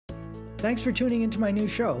Thanks for tuning into my new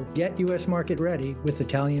show, Get U.S. Market Ready with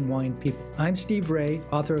Italian Wine People. I'm Steve Ray,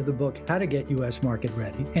 author of the book, How to Get U.S. Market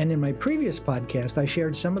Ready. And in my previous podcast, I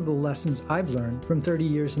shared some of the lessons I've learned from 30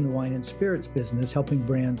 years in the wine and spirits business, helping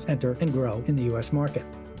brands enter and grow in the U.S. market.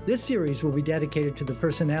 This series will be dedicated to the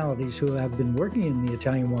personalities who have been working in the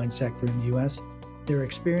Italian wine sector in the U.S., their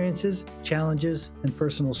experiences, challenges, and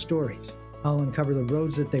personal stories. I'll uncover the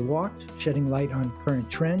roads that they walked, shedding light on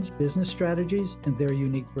current trends, business strategies, and their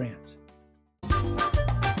unique brands.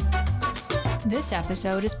 This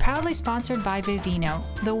episode is proudly sponsored by Vivino,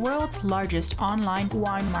 the world's largest online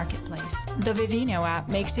wine marketplace. The Vivino app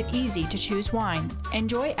makes it easy to choose wine.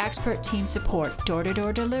 Enjoy expert team support,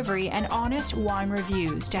 door-to-door delivery, and honest wine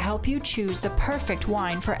reviews to help you choose the perfect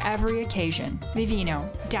wine for every occasion. Vivino.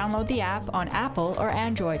 Download the app on Apple or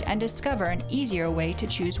Android and discover an easier way to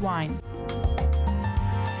choose wine.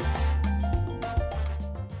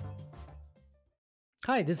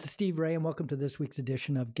 Hi, this is Steve Ray, and welcome to this week's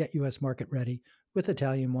edition of Get U.S. Market Ready with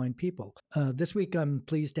Italian Wine People. This week, I'm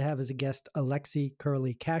pleased to have as a guest Alexi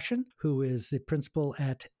Cashen, who is the principal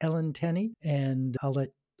at Ellen Tenney, and I'll let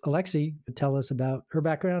Alexi tell us about her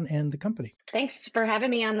background and the company. Thanks for having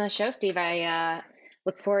me on the show, Steve. I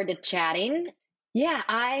look forward to chatting. Yeah,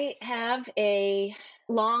 I have a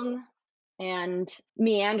long and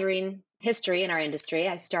meandering history in our industry.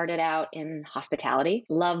 I started out in hospitality,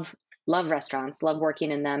 love restaurants, love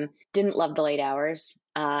working in them, didn't love the late hours.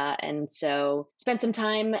 And so spent some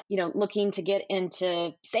time, looking to get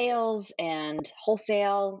into sales and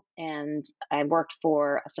wholesale. And I worked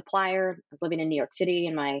for a supplier. I was living in New York City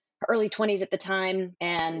in my early 20s at the time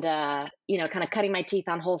and, kind of cutting my teeth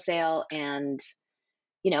on wholesale and,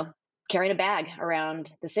 carrying a bag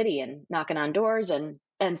around the city and knocking on doors and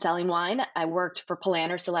selling wine. I worked for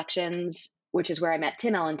Polaner Selections, which is where I met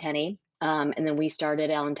Tim Ellen Tenney. And then we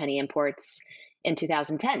started Ellen Tenney Imports in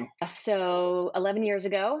 2010. So 11 years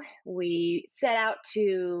ago, we set out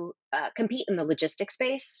to compete in the logistics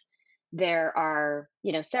space. There are,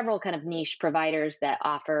 several kind of niche providers that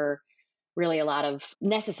offer really a lot of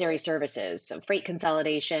necessary services. So freight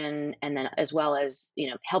consolidation, and then as well as,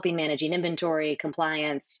 helping managing inventory,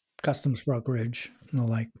 compliance, customs brokerage, and the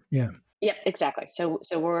like. Yeah. Yep, exactly. So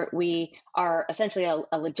we are essentially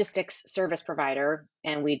a logistics service provider,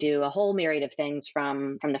 and we do a whole myriad of things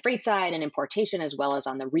from the freight side and importation, as well as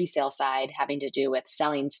on the resale side, having to do with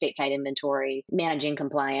selling stateside inventory, managing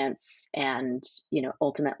compliance, and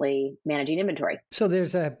ultimately managing inventory. So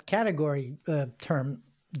there's a category term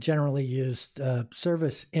generally used,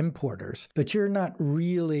 service importers, but you're not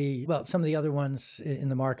really, well, some of the other ones in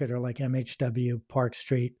the market are like MHW, Park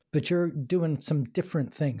Street, but you're doing some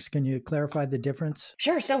different things. Can you clarify the difference?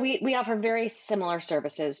 Sure. So we offer very similar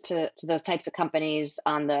services to those types of companies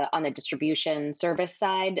on the distribution service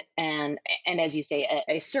side, and as you say,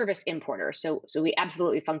 a service importer. So we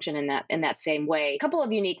absolutely function in that same way. A couple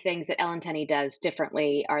of unique things that Ellen Tenney does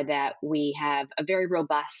differently are that we have a very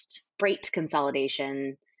robust freight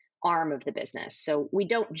consolidation arm of the business. So we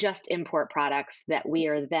don't just import products that we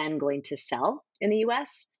are then going to sell in the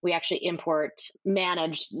US. We actually import,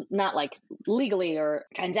 manage, not like legally or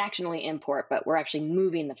transactionally import, but we're actually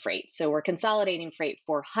moving the freight. So we're consolidating freight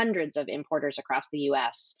for hundreds of importers across the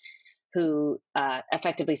US who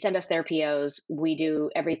effectively send us their POs. We do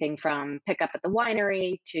everything from pick up at the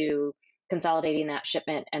winery to consolidating that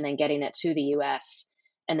shipment and then getting it to the US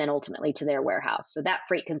and then ultimately to their warehouse. So that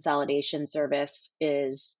freight consolidation service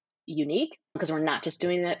is unique because we're not just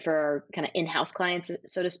doing it for our kind of in-house clients,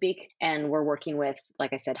 so to speak. And we're working with,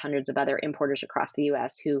 like I said, hundreds of other importers across the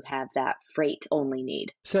U.S. who have that freight only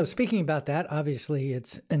need. So speaking about that, obviously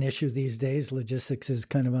it's an issue these days. Logistics is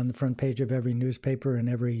kind of on the front page of every newspaper and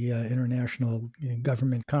every international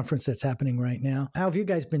government conference that's happening right now. How have you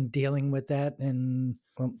guys been dealing with that? And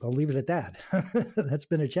well, I'll leave it at that. That's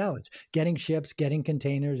been a challenge. Getting ships, getting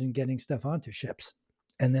containers, and getting stuff onto ships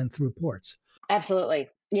and then through ports. Absolutely.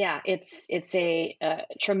 Yeah, it's a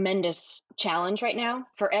tremendous challenge right now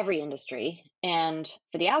for every industry. And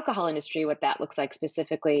for the alcohol industry, what that looks like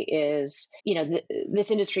specifically is,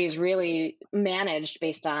 this industry is really managed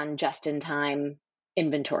based on just-in-time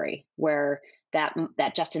inventory, where that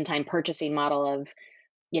just-in-time purchasing model of,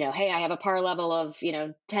 hey, I have a par level of,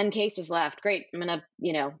 10 cases left. Great. I'm going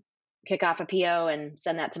to, kick off a PO and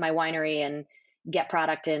send that to my winery and get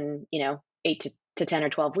product in, 8 to 10 or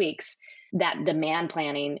 12 weeks. That demand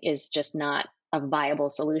planning is just not a viable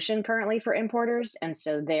solution currently for importers. And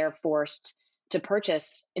so they're forced to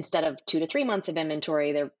purchase, instead of 2 to 3 months of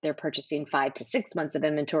inventory, they're purchasing 5 to 6 months of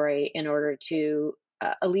inventory in order to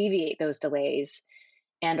alleviate those delays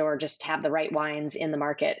and or just have the right wines in the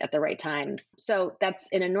market at the right time. So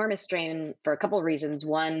that's an enormous strain for a couple of reasons.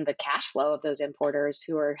 One, the cash flow of those importers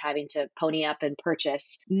who are having to pony up and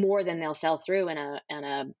purchase more than they'll sell through in a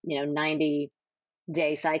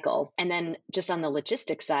 90-day cycle. And then just on the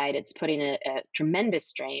logistics side, it's putting a tremendous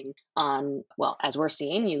strain on, well, as we're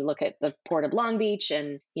seeing, you look at the Port of Long Beach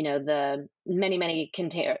and, the many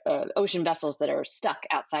ocean vessels that are stuck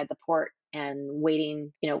outside the port and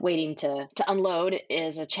waiting to unload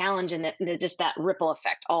is a challenge. And that just that ripple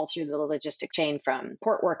effect all through the logistic chain, from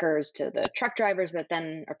port workers to the truck drivers that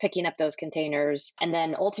then are picking up those containers. And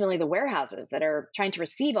then ultimately the warehouses that are trying to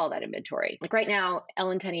receive all that inventory. Like right now,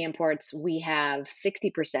 Ellen Tenny Imports, we have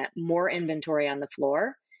 60% more inventory on the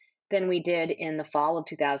floor than we did in the fall of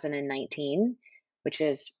 2019, which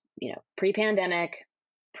is, pre-pandemic,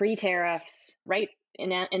 pre-tariffs, right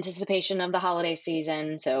in anticipation of the holiday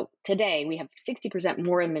season. So today we have 60%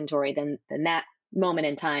 more inventory than that moment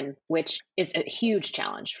in time, which is a huge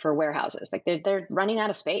challenge for warehouses. Like they're running out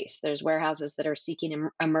of space. There's warehouses that are seeking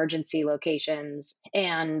emergency locations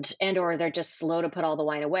or they're just slow to put all the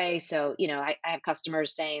wine away. So, I have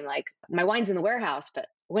customers saying like, my wine's in the warehouse, but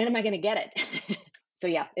when am I going to get it? So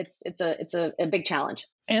yeah, it's a big challenge.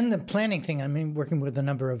 And the planning thing, I mean, working with a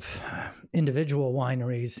number of individual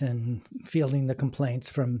wineries and fielding the complaints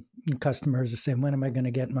from customers saying, when am I going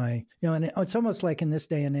to get my, and it's almost like in this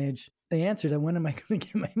day and age, the answer to when am I going to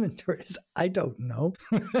get my inventory is, I don't know.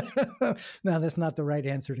 Now, that's not the right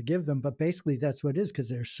answer to give them, but basically that's what it is because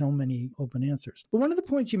there's so many open answers. But one of the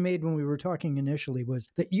points you made when we were talking initially was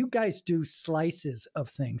that you guys do slices of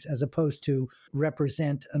things as opposed to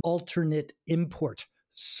represent an alternate import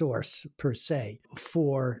source per se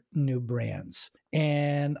for new brands.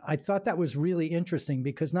 And I thought that was really interesting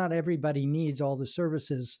because not everybody needs all the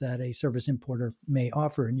services that a service importer may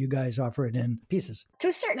offer, and you guys offer it in pieces. To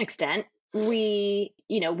a certain extent, we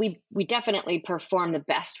definitely perform the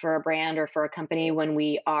best for a brand or for a company when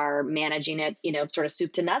we are managing it, sort of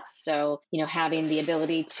soup to nuts. So, having the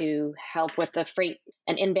ability to help with the freight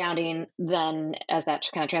and inbounding, then as that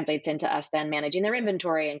kind of translates into us then managing their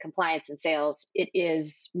inventory and compliance and sales, it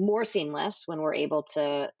is more seamless when we're able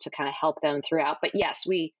to kind of help them throughout. But yes,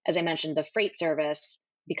 as I mentioned, the freight service,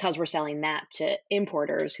 because we're selling that to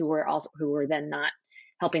importers who were then not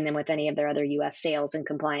helping them with any of their other U.S. sales and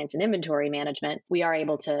compliance and inventory management, we are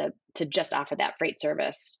able to just offer that freight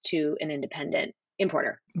service to an independent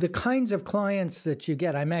importer. The kinds of clients that you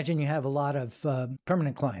get, I imagine you have a lot of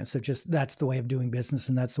permanent clients that that's the way of doing business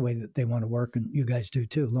and that's the way that they want to work, and you guys do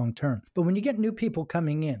too, long term. But when you get new people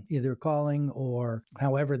coming in, either calling or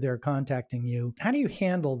however they're contacting you, how do you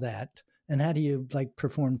handle that? And how do you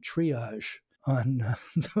perform triage on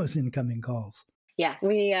those incoming calls? Yeah,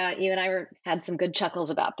 you and I had some good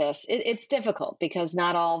chuckles about this. It's difficult because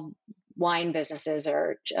not all wine businesses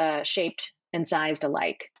are shaped and sized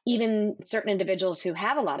alike. Even certain individuals who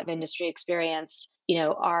have a lot of industry experience,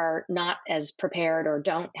 are not as prepared or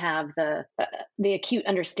don't have the acute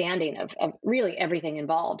understanding of really everything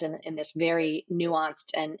involved in this very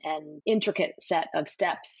nuanced and intricate set of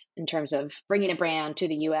steps in terms of bringing a brand to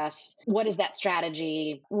the U.S. What is that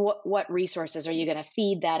strategy? What resources are you going to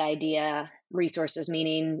feed that idea? Resources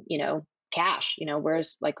meaning, cash,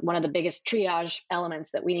 whereas one of the biggest triage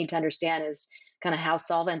elements that we need to understand is kind of how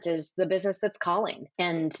solvent is the business that's calling,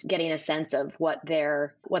 and getting a sense of what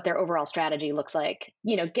their overall strategy looks like,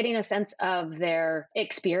 getting a sense of their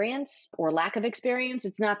experience or lack of experience.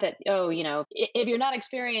 It's not that, if you're not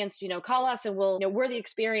experienced, call us and we're the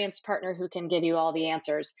experienced partner who can give you all the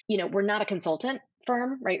answers. We're not a consultant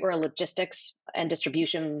firm, right? We're a logistics and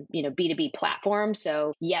distribution, B2B platform.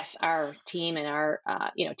 So yes, our team and our,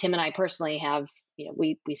 Tim and I personally have,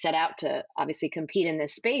 we set out to obviously compete in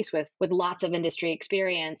this space with lots of industry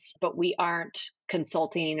experience, but we aren't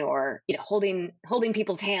consulting or holding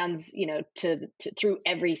people's hands to through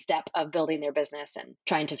every step of building their business and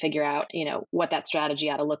trying to figure out what that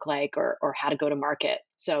strategy ought to look like or how to go to market.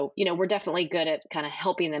 So we're definitely good at kind of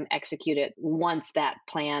helping them execute it once that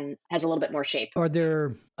plan has a little bit more shape. Are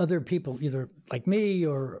there other people, either like me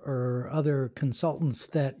or other consultants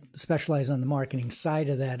that specialize on the marketing side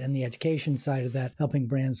of that and the education side of that, helping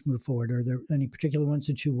brands move forward? Are there any particular ones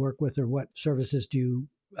that you work with, or what services do you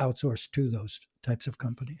outsource to those types of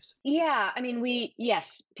companies? Yeah, I mean,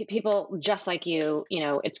 people just like you,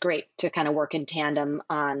 it's great to kind of work in tandem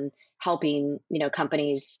on helping,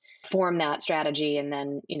 companies form that strategy and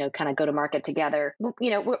then, kind of go to market together.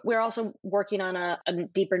 We're also working on a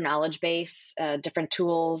deeper knowledge base, different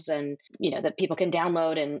tools and, that people can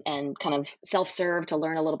download and kind of self-serve to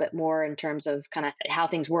learn a little bit more in terms of kind of how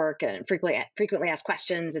things work and frequently asked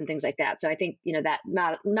questions and things like that. So I think,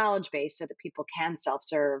 that knowledge base so that people can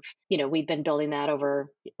self-serve, we've been building that over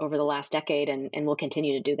the last decade and we'll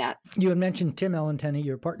continue to do that. You had mentioned Tim Alentany,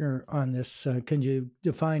 your partner on this. Can you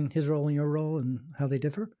define his role and your role and how they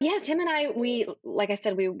differ? Yeah, Tim and I, like I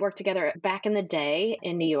said, we worked together back in the day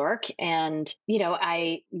in New York. And,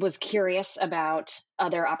 I was curious about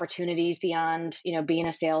other opportunities beyond, being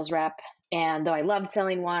a sales rep. And though I loved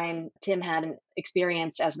selling wine, Tim had an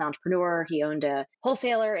experience as an entrepreneur. He owned a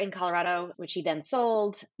wholesaler in Colorado, which he then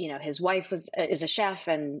sold. His wife is a chef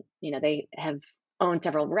and, they have owned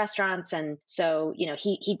several restaurants. And so,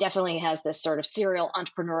 he definitely has this sort of serial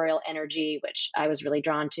entrepreneurial energy, which I was really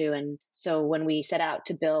drawn to. And so when we set out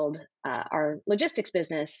to build our logistics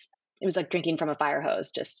business, it was like drinking from a fire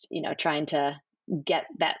hose, just, trying to get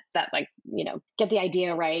that get the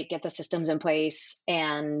idea right, get the systems in place.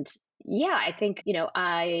 And yeah, I think,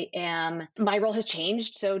 my role has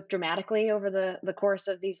changed so dramatically over the course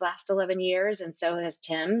of these last 11 years. And so has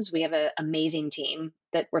Tim's. We have an amazing team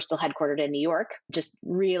that we're still headquartered in New York, just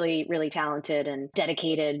really, really talented and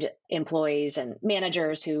dedicated employees and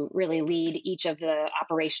managers who really lead each of the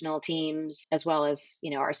operational teams, as well as,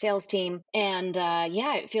 our sales team. And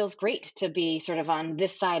it feels great to be sort of on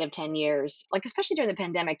this side of 10 years, like especially during the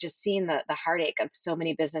pandemic, just seeing the heartache of so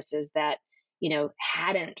many businesses that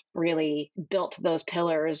hadn't really built those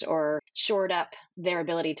pillars or shored up their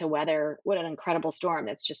ability to weather what an incredible storm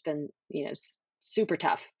that's just been, super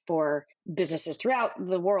tough for businesses throughout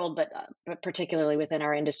the world, but particularly within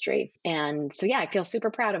our industry. And so, I feel super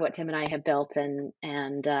proud of what Tim and I have built and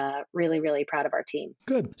really, really proud of our team.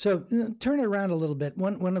 Good. So turn it around a little bit.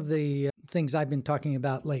 One of the things I've been talking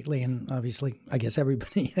about lately, and obviously I guess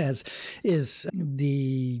everybody has, is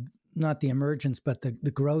not the emergence, but the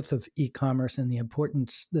growth of e-commerce and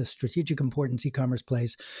the strategic importance e-commerce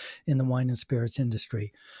plays in the wine and spirits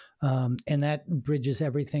industry. And that bridges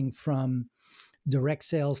everything from direct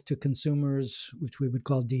sales to consumers, which we would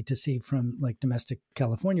call D2C, from like domestic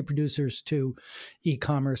California producers, to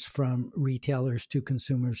e-commerce from retailers to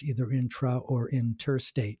consumers, either intra or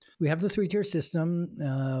interstate. We have the 3-tier system.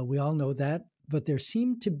 We all know that. But there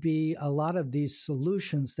seem to be a lot of these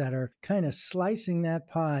solutions that are kind of slicing that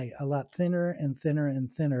pie a lot thinner and thinner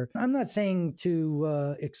and thinner. I'm not saying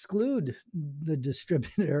to exclude the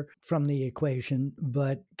distributor from the equation,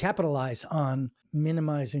 but capitalize on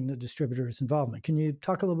minimizing the distributor's involvement. Can you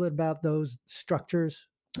talk a little bit about those structures,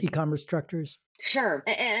 e-commerce structures? Sure.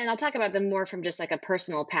 And I'll talk about them more from just like a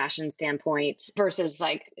personal passion standpoint versus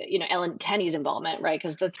like, Ellen Tenney's involvement, right?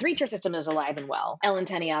 Because the 3-tier system is alive and well. Ellen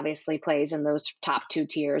Tenney obviously plays in those top 2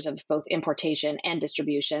 tiers of both importation and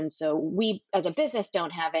distribution. So we as a business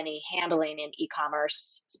don't have any handling in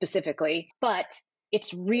e-commerce specifically, but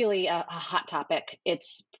it's really a hot topic.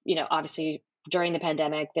 It's, obviously during the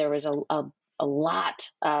pandemic, there was a lot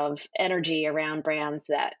of energy around brands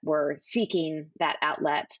that were seeking that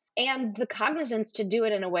outlet and the cognizance to do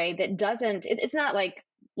it in a way that doesn't, it's not like,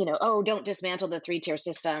 don't dismantle the 3-tier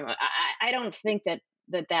system. I don't think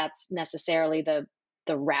that's necessarily the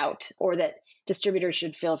route, or that distributors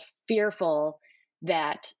should feel fearful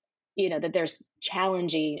that, that there's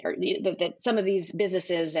challenging, or that some of these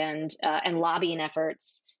businesses and lobbying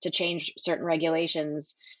efforts to change certain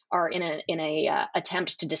regulations are in a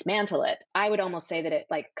attempt to dismantle it. I would almost say that it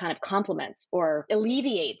like kind of complements or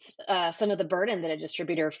alleviates some of the burden that a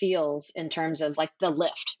distributor feels in terms of like the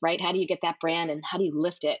lift, right? How do you get that brand and how do you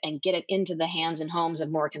lift it and get it into the hands and homes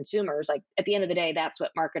of more consumers? Like at the end of the day, that's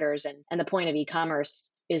what marketers and the point of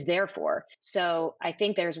e-commerce is there for. So I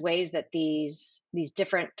think there's ways that these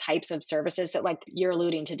different types of services, so like you're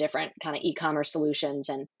alluding to different kind of e-commerce solutions,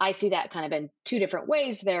 and I see that kind of in 2 different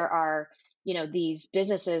ways. There are these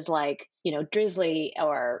businesses like, Drizzly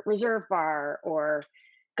or Reserve Bar or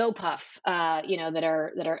GoPuff, that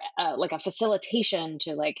are like a facilitation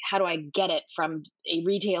to like, how do I get it from a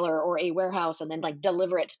retailer or a warehouse and then like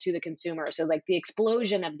deliver it to the consumer? So like the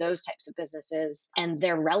explosion of those types of businesses and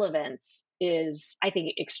their relevance is, I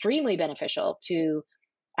think, extremely beneficial to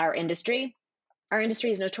our industry. Our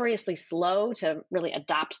industry is notoriously slow to really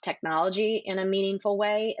adopt technology in a meaningful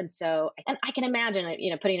way. And I can imagine,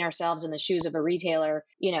 putting ourselves in the shoes of a retailer,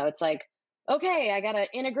 it's like, okay, I got to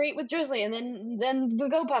integrate with Drizzly and then the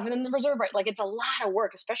Go Puff and then the Reserve. Right. Like it's a lot of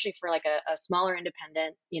work, especially for like a smaller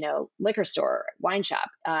independent, liquor store, wine shop.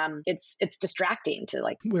 It's distracting to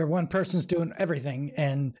like where one person's doing everything.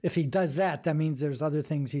 And if he does that, that means there's other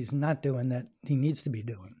things he's not doing that he needs to be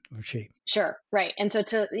doing, or she. Sure. Right. And so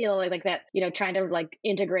to, like that, trying to like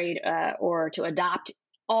integrate or to adopt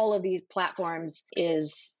all of these platforms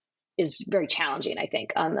is very challenging, I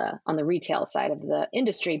think, on the retail side of the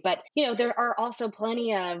industry. But there are also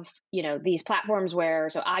plenty of these platforms where,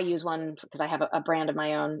 so I use one because I have a brand of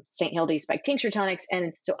my own, St. Hildy Spike Tincture Tonics,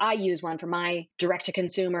 and so I use one for my direct to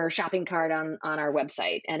consumer shopping cart on our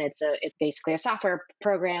website, and it's basically a software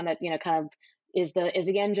program that kind of is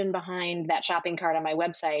the engine behind that shopping cart on my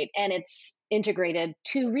website, and it's integrated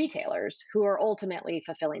to retailers who are ultimately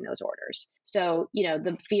fulfilling those orders. So,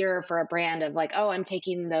 the fear for a brand of like, oh, I'm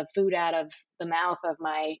taking the food out of the mouth of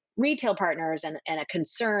my retail partners and a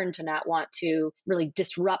concern to not want to really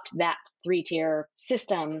disrupt that 3-tier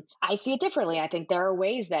system. I see it differently. I think there are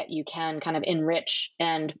ways that you can kind of enrich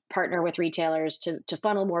and partner with retailers to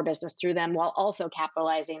funnel more business through them while also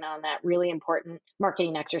capitalizing on that really important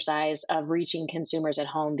marketing exercise of reaching consumers at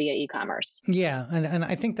home via e-commerce. Yeah. And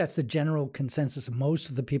I think that's the general consensus of most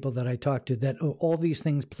of the people that I talk to, that all these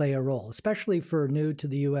things play a role, especially for new to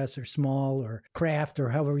the U.S. or small or craft or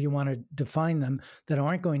however you want to define them, that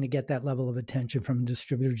aren't going to get that level of attention from a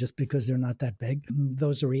distributor just because they're not that big.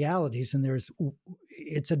 Those are realities. And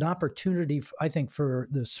it's an opportunity, I think, for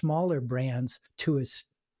the smaller brands to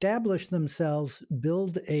establish themselves,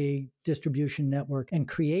 build a distribution network, and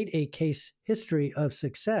create a case history of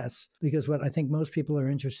success. Because what I think most people are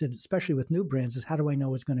interested, especially with new brands, is how do I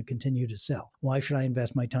know it's going to continue to sell? Why should I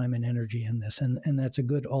invest my time and energy in this? And that's a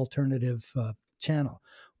good alternative channel.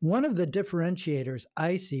 One of the differentiators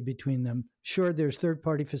I see between them, sure, there's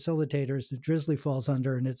third-party facilitators that Drizzly falls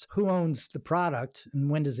under, and it's who owns the product and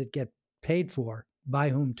when does it get paid for, by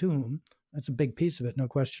whom, to whom. That's a big piece of it, no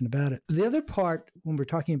question about it. The other part, when we're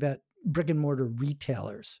talking about brick and mortar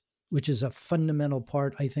retailers, which is a fundamental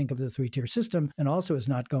part, I think, of the 3-tier system and also is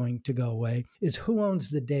not going to go away, is who owns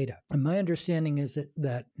the data. And my understanding is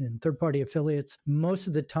that in third-party affiliates, most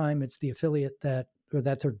of the time it's the affiliate or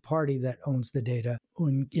that third party that owns the data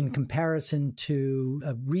in comparison to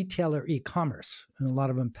a retailer e-commerce. And a lot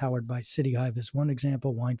of them powered by CityHive is one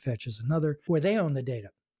example, WineFetch is another, where they own the data.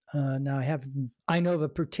 Now, I know of a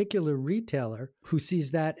particular retailer who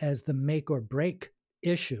sees that as the make or break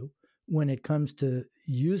issue when it comes to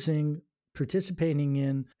participating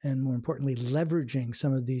in, and more importantly, leveraging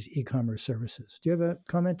some of these e-commerce services. Do you have a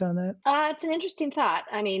comment on that? It's an interesting thought.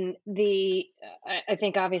 I mean, I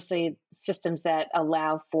think obviously systems that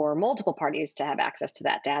allow for multiple parties to have access to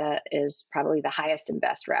that data is probably the highest and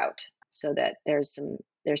best route, so that there's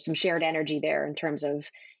some shared energy there in terms of,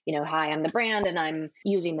 hi, I'm the brand and I'm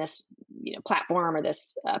using this, platform or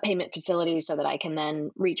this payment facility so that I can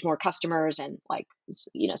then reach more customers, and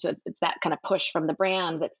so it's that kind of push from the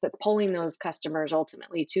brand that's pulling those customers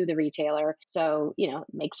ultimately to the retailer. So, it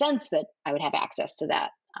makes sense that I would have access to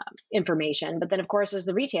that information. But then, of course, as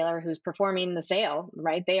the retailer who's performing the sale,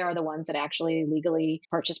 right, they are the ones that actually legally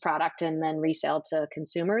purchase product and then resell to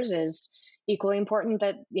consumers, is equally important.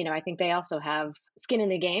 That I think they also have skin in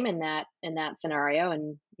the game in that scenario,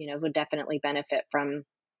 and would definitely benefit from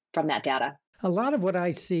that data. A lot of what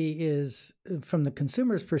I see is, from the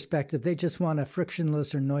consumer's perspective, they just want a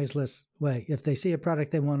frictionless or noiseless way. If they see a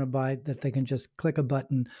product they want to buy, that they can just click a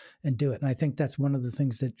button and do it. And I think that's one of the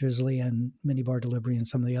things that Drizzly and Minibar Delivery and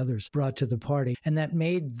some of the others brought to the party. And that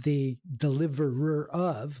made the deliverer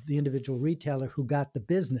of the individual retailer who got the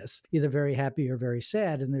business either very happy or very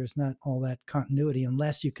sad. And there's not all that continuity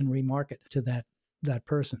unless you can remarket to that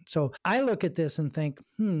person. So I look at this and think,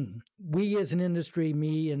 we as an industry,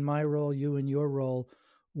 me in my role, you in your role,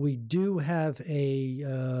 we do have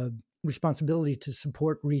a responsibility to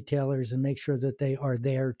support retailers and make sure that they are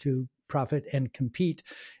there to profit and compete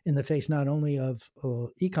in the face not only of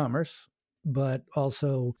e-commerce, but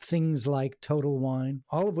also things like Total Wine,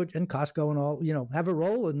 all of which, and Costco and all, have a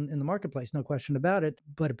role in the marketplace, no question about it,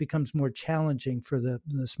 but it becomes more challenging for the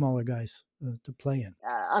smaller guys to play in.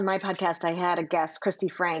 On my podcast, I had a guest, Christy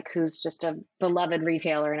Frank, who's just a beloved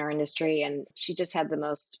retailer in our industry. And she just had the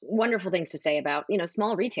most wonderful things to say about,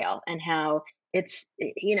 small retail and how it's,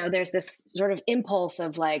 there's this sort of impulse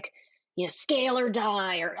of like, scale or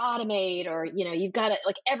die or automate, or, you've got to,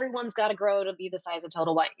 like, everyone's got to grow to be the size of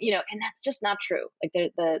Total Wine, and that's just not true.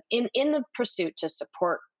 Like in the pursuit to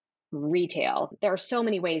support retail, there are so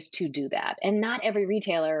many ways to do that. And not every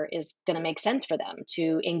retailer is going to make sense for them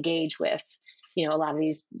to engage with a lot of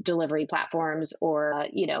these delivery platforms, or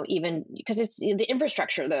even because it's the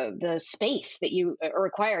infrastructure, the space that you are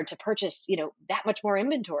required to purchase that much more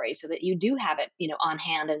inventory, so that you do have it on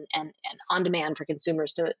hand and on demand for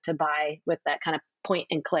consumers to buy with that kind of point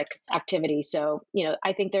and click activity. So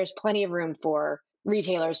I think there's plenty of room for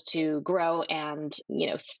retailers to grow and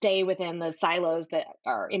stay within the silos that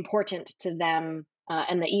are important to them,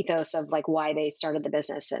 and the ethos of like why they started the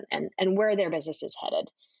business, and where their business is headed.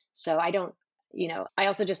 So I don't, I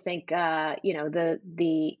also just think,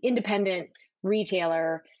 the independent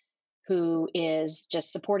retailer who is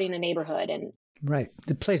just supporting a neighborhood and Right.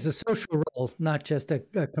 It plays a social role, not just a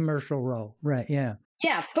commercial role. Right. Yeah.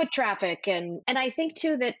 yeah, foot traffic. And I think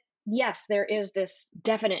too that yes, there is this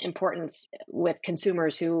definite importance with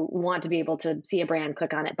consumers who want to be able to see a brand,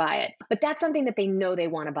 click on it, buy it. But that's something that they know they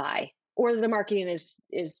want to buy, or the marketing is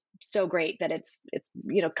so great that it's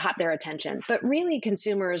caught their attention. But really,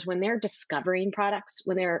 consumers, when they're discovering products,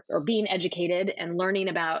 when they're or being educated and learning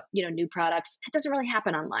about new products, it doesn't really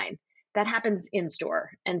happen online. That happens in store.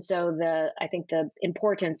 And so I think the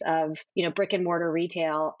importance of brick and mortar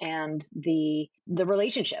retail and the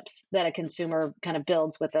relationships that a consumer kind of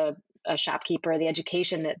builds with a shopkeeper, the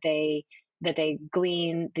education that they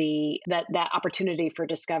glean, that opportunity for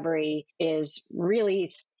discovery is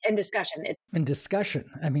really in discussion. In discussion.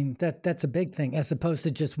 I mean, that's a big thing, as opposed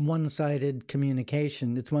to just one-sided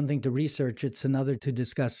communication. It's one thing to research. It's another to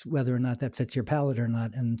discuss whether or not that fits your palate or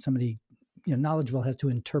not. And somebody knowledgeable has to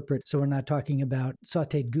interpret. So we're not talking about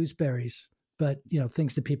sauteed gooseberries, but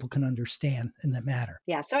things that people can understand and that matter.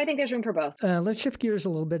 Yeah. So I think there's room for both. Let's shift gears a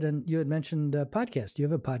little bit. And you had mentioned a podcast. You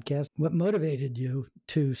have a podcast. What motivated you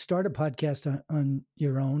to start a podcast on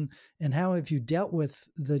your own? And how have you dealt with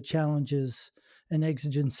the challenges and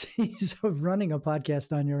exigencies of running a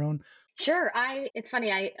podcast on your own? Sure. It's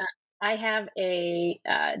funny. I have a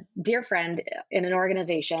dear friend in an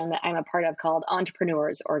organization that I'm a part of called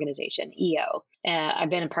Entrepreneurs Organization, EO. I've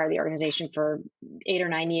been a part of the organization for 8 or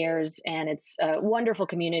 9 years, and it's a wonderful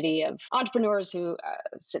community of entrepreneurs who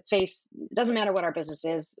doesn't matter what our business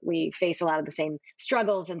is, we face a lot of the same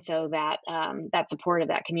struggles. And so that support of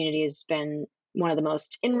that community has been one of the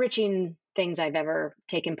most enriching things I've ever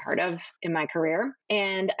taken part of in my career.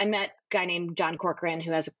 And I met a guy named John Corcoran,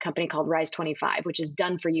 who has a company called Rise 25, which is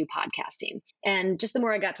done for you podcasting. And just the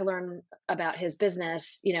more I got to learn about his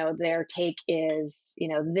business, their take is,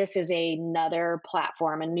 this is another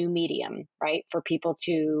platform, a new medium, right, for people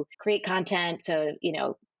to create content. So,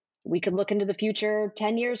 we could look into the future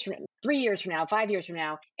 10 years from 3 years from now, 5 years from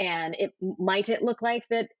now, and it look like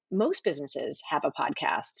that most businesses have a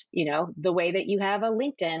podcast, the way that you have a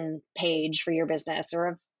LinkedIn page for your business, or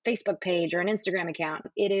a Facebook page, or an Instagram account.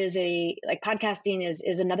 It is podcasting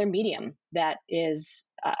is another medium that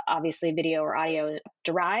is obviously video or audio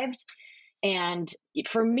derived. And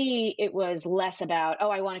for me, it was less about,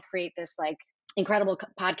 I want to create this incredible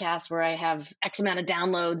podcast where I have X amount of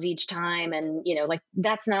downloads each time. And,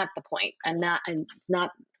 that's not the point.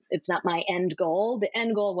 It's not my end goal. The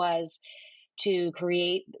end goal was to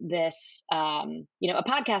create this, a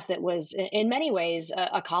podcast that was in many ways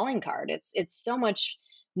a calling card. It's so much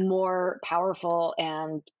more powerful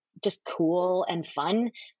and just cool and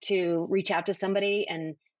fun to reach out to somebody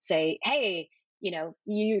and say, hey,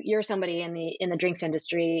 you're somebody in the drinks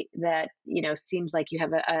industry that, seems like you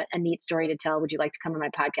have a neat story to tell. Would you like to come on my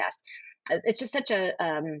podcast? It's just such a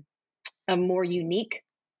more unique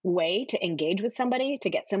way to engage with somebody, to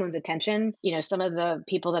get someone's attention. Some of the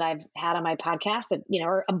people that I've had on my podcast that,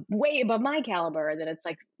 are way above my caliber, that it's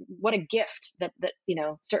like, what a gift that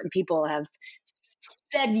certain people have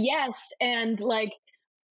said yes. And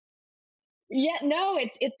yeah, no,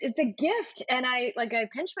 it's a gift. And I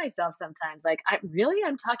pinch myself sometimes.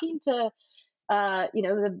 I'm talking to,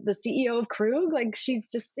 the CEO of Krug. She's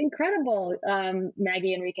just incredible.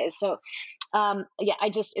 Maggie Enriquez. So, yeah,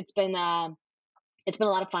 it's been a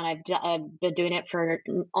lot of fun. I've been doing it for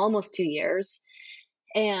almost 2 years.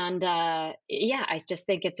 And yeah, I just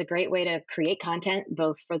think it's a great way to create content,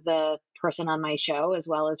 both for the person on my show as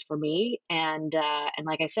well as for me. And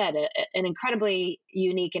like I said, an incredibly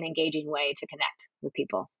unique and engaging way to connect with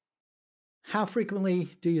people. How frequently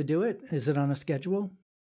do you do it? Is it on a schedule?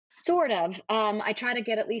 Sort of. I try to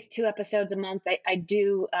get at least 2 episodes a month. I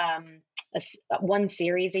do one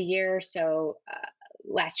series a year. So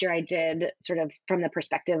last year I did sort of from the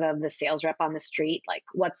perspective of the sales rep on the street,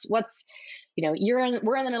 what's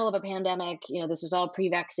we're in the middle of a pandemic. This is all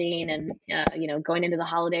pre-vaccine, and going into the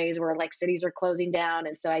holidays where cities are closing down.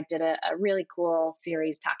 And so I did a really cool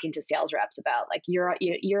series talking to sales reps about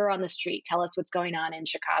you're on the street. Tell us what's going on in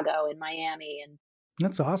Chicago and Miami. And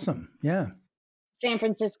that's awesome. Yeah. San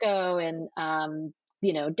Francisco and,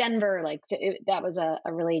 Denver. That was a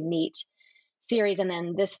really neat series. And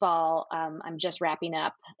then this fall, I'm just wrapping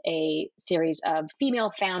up a series of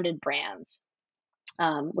female founded brands,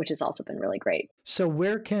 which has also been really great. So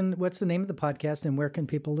what's the name of the podcast and where can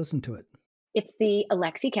people listen to it? It's the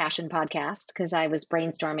Alexi Cashen podcast, because I was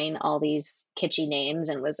brainstorming all these kitschy names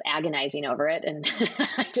and was agonizing over it. And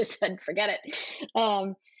I just said, forget it.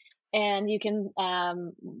 And you can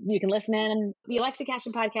listen in the Alexi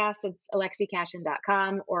Cashen podcast. It's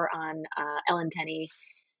alexicashen.com, or on Ellen Tenney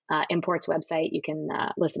Imports website. You can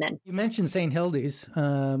listen in. You mentioned St. Hildy's.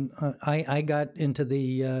 I got into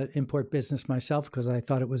the import business myself because I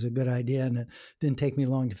thought it was a good idea, and it didn't take me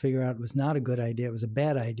long to figure out it was not a good idea. It was a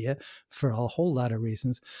bad idea for a whole lot of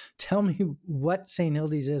reasons. Tell me what St.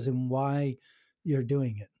 Hildy's is and why you're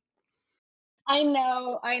doing it. I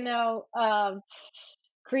know.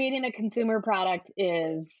 Creating a consumer product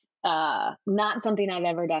is not something I've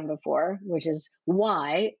ever done before, which is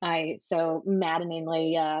why I so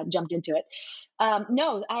maddeningly jumped into it.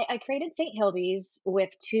 No, I created St. Hildy's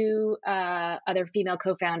with two other female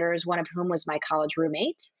co-founders, one of whom was my college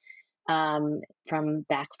roommate from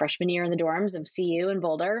back freshman year in the dorms of CU in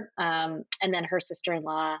Boulder, and then her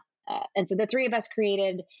sister-in-law. And so the three of us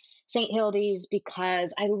created St. Hildy's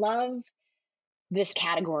because I love this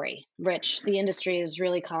category, which the industry is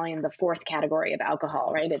really calling the fourth category of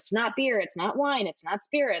alcohol, right? It's not beer, it's not wine, it's not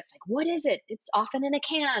spirits. Like, what is it? It's often in a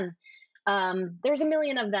can. There's a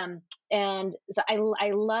million of them. And so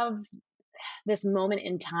I love this moment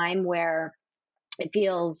in time where it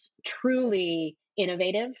feels truly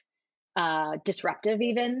innovative, disruptive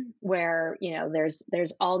even, where,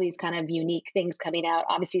 there's all these kind of unique things coming out.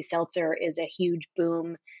 Obviously, seltzer is a huge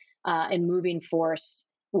boom and moving force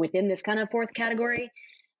within this kind of fourth category,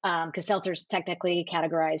 because seltzer is technically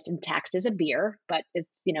categorized and taxed as a beer, but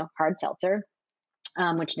it's, hard seltzer,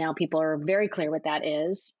 which now people are very clear what that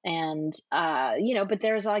is. And, but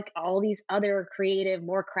there's like all these other creative,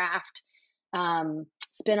 more craft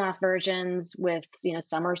spin-off versions with,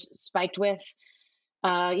 some are spiked with,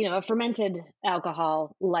 a fermented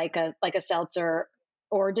alcohol like a seltzer,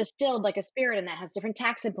 or distilled like a spirit, and that has different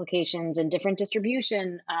tax implications and different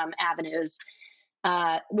distribution avenues.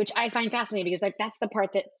 Which I find fascinating, because that's the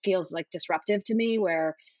part that feels like disruptive to me,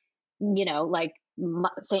 where, like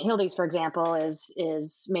St. Hildy's, for example,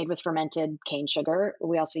 is made with fermented cane sugar.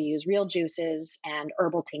 We also use real juices and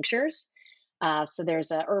herbal tinctures. So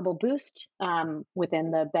there's a herbal boost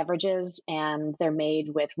within the beverages, and they're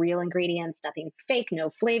made with real ingredients, nothing fake,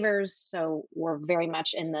 no flavors. So we're very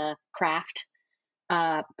much in the craft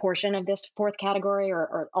portion of this fourth category,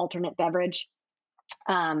 or alternate beverage.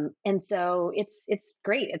 And so it's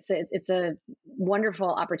great. It's a wonderful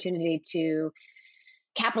opportunity to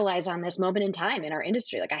capitalize on this moment in time in our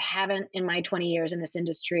industry. Like, I haven't in my 20 years in this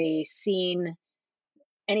industry seen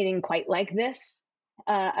anything quite like this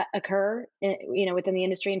occur, within the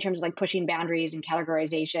industry, in terms of like pushing boundaries and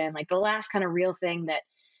categorization. Like, the last kind of real thing that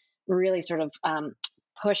really sort of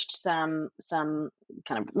pushed some kind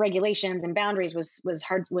of regulations and boundaries was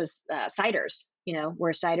ciders,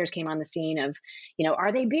 where ciders came on the scene of,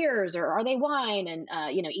 are they beers or are they wine? And,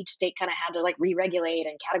 each state kind of had to like re-regulate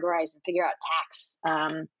and categorize and figure out tax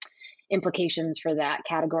implications for that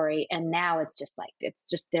category. And now it's just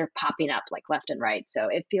they're popping up like left and right. So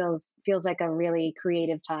it feels like a really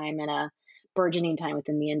creative time and a burgeoning time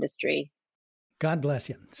within the industry. God bless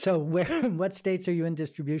you. So what states are you in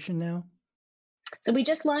distribution now? So we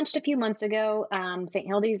just launched a few months ago. St.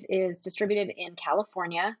 Hildy's is distributed in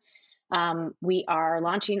California. We are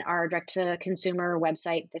launching our direct-to-consumer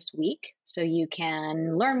website this week. So you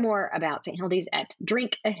can learn more about St. Hildy's at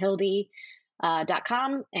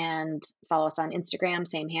drinkahildy.com, and follow us on Instagram,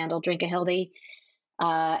 same handle, drinkahildy,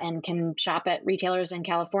 and can shop at retailers in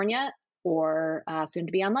California, or soon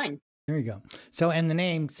to be online. There you go. So, and the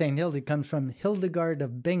name St. Hildy comes from Hildegard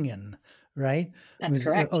of Bingen, right? That's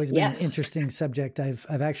correct. Always been an interesting subject. I've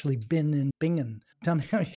actually been in Bingen. Tell me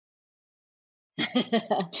how you...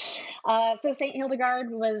 So St. Hildegard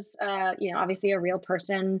was, obviously a real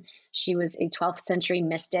person. She was a 12th century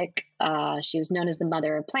mystic. She was known as the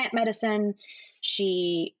mother of plant medicine.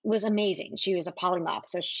 She was amazing. She was a polymath.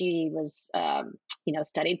 So she was,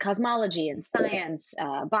 studied cosmology and science,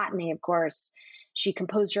 botany, of course. She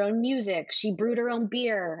composed her own music. She brewed her own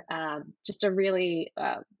beer. Just a really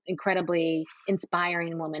incredibly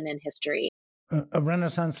inspiring woman in history. A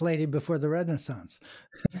Renaissance lady before the Renaissance.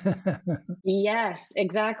 Yes,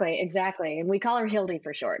 exactly. And we call her Hildy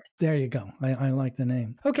for short. There you go. I like the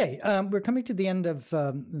name. Okay, we're coming to the end of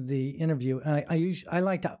the interview. I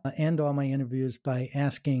like to end all my interviews by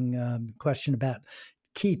asking a question about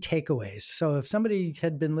key takeaways. So if somebody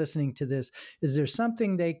had been listening to this, is there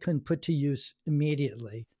something they can put to use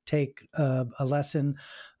immediately? Take a lesson,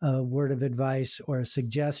 a word of advice, or a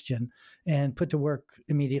suggestion and put to work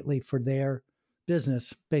immediately for their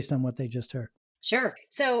business based on what they just heard? Sure.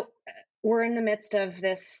 So we're in the midst of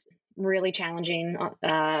this really challenging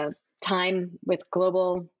time with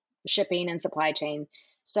global shipping and supply chain.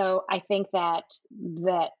 So I think that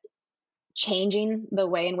changing the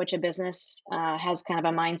way in which a business has kind of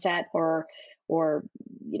a mindset or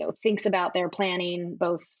thinks about their planning,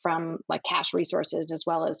 both from like cash resources as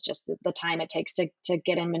well as just the time it takes to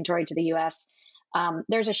get inventory to the U.S.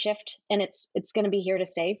 There's a shift, and it's going to be here to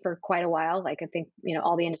stay for quite a while. Like I think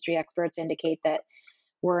all the industry experts indicate that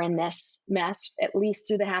we're in this mess at least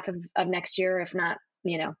through the half of next year, if not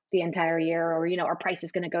the entire year, or our price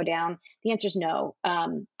is going to go down. The answer is no.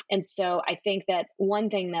 And so I think that one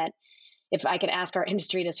thing that, if I could ask our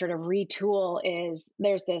industry to sort of retool, is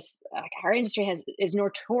there's this, our industry is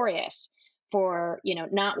notorious for,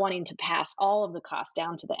 not wanting to pass all of the costs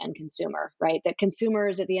down to the end consumer, right? That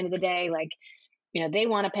consumers at the end of the day, like, they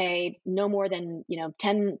want to pay no more than,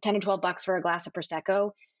 10 or 12 bucks for a glass of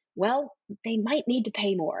Prosecco. Well, they might need to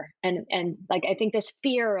pay more. And like, I think this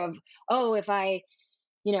fear of, oh, if I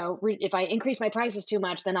increase my prices too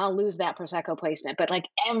much, then I'll lose that Prosecco placement. But like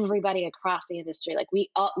everybody across the industry, like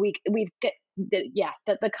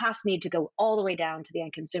the costs need to go all the way down to the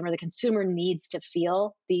end consumer. The consumer needs to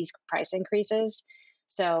feel these price increases.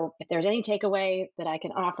 So if there's any takeaway that I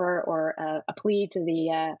can offer, or a plea to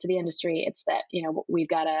the industry, it's that we've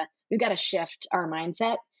got to shift our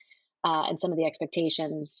mindset and some of the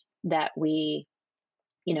expectations that we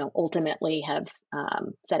ultimately have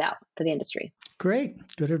set out for the industry. Great.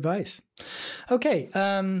 Good advice. Okay.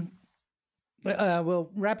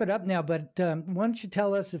 We'll wrap it up now, but why don't you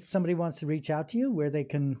tell us, if somebody wants to reach out to you, where they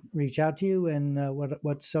can reach out to you, and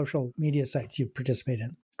what social media sites you participate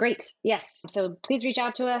in? Great. Yes. So please reach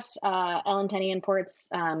out to us,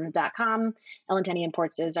 ellentennyimports.com. Ellen Tenney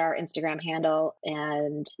Imports is our Instagram handle,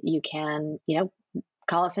 and you can,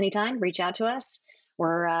 call us anytime, reach out to us.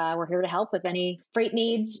 We're here to help with any freight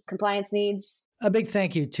needs, compliance needs. A big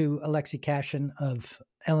thank you to Alexi Cashen of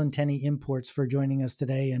Ellen Tenney Imports for joining us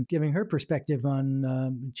today and giving her perspective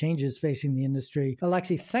on changes facing the industry.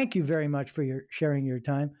 Alexi, thank you very much for sharing your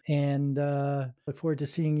time, and look forward to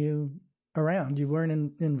seeing you around. You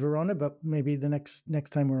weren't in Verona, but maybe the next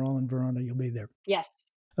time we're all in Verona, you'll be there. Yes.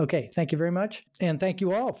 Okay, thank you very much. And thank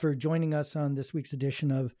you all for joining us on this week's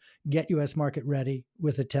edition of Get U.S. Market Ready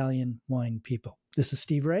with Italian Wine People. This is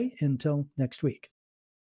Steve Ray. Until next week.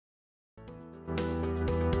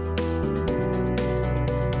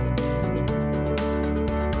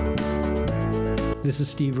 This is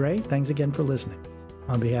Steve Ray. Thanks again for listening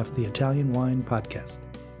on behalf of the Italian Wine Podcast.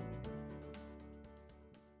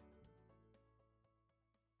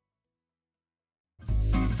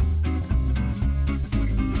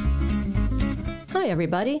 Hi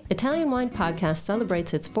everybody! Italian Wine Podcast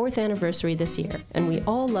celebrates its 4th anniversary this year, and we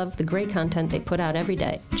all love the great content they put out every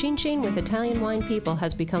day. Chin Chin with Italian Wine People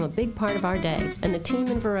has become a big part of our day, and the team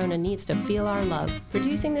in Verona needs to feel our love.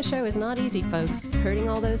 Producing the show is not easy, folks. Herding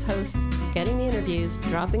all those hosts, getting the interviews,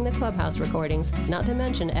 dropping the Clubhouse recordings, not to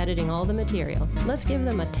mention editing all the material. Let's give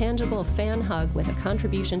them a tangible fan hug with a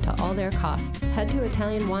contribution to all their costs. Head to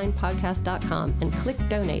ItalianWinePodcast.com and click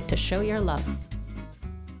donate to show your love.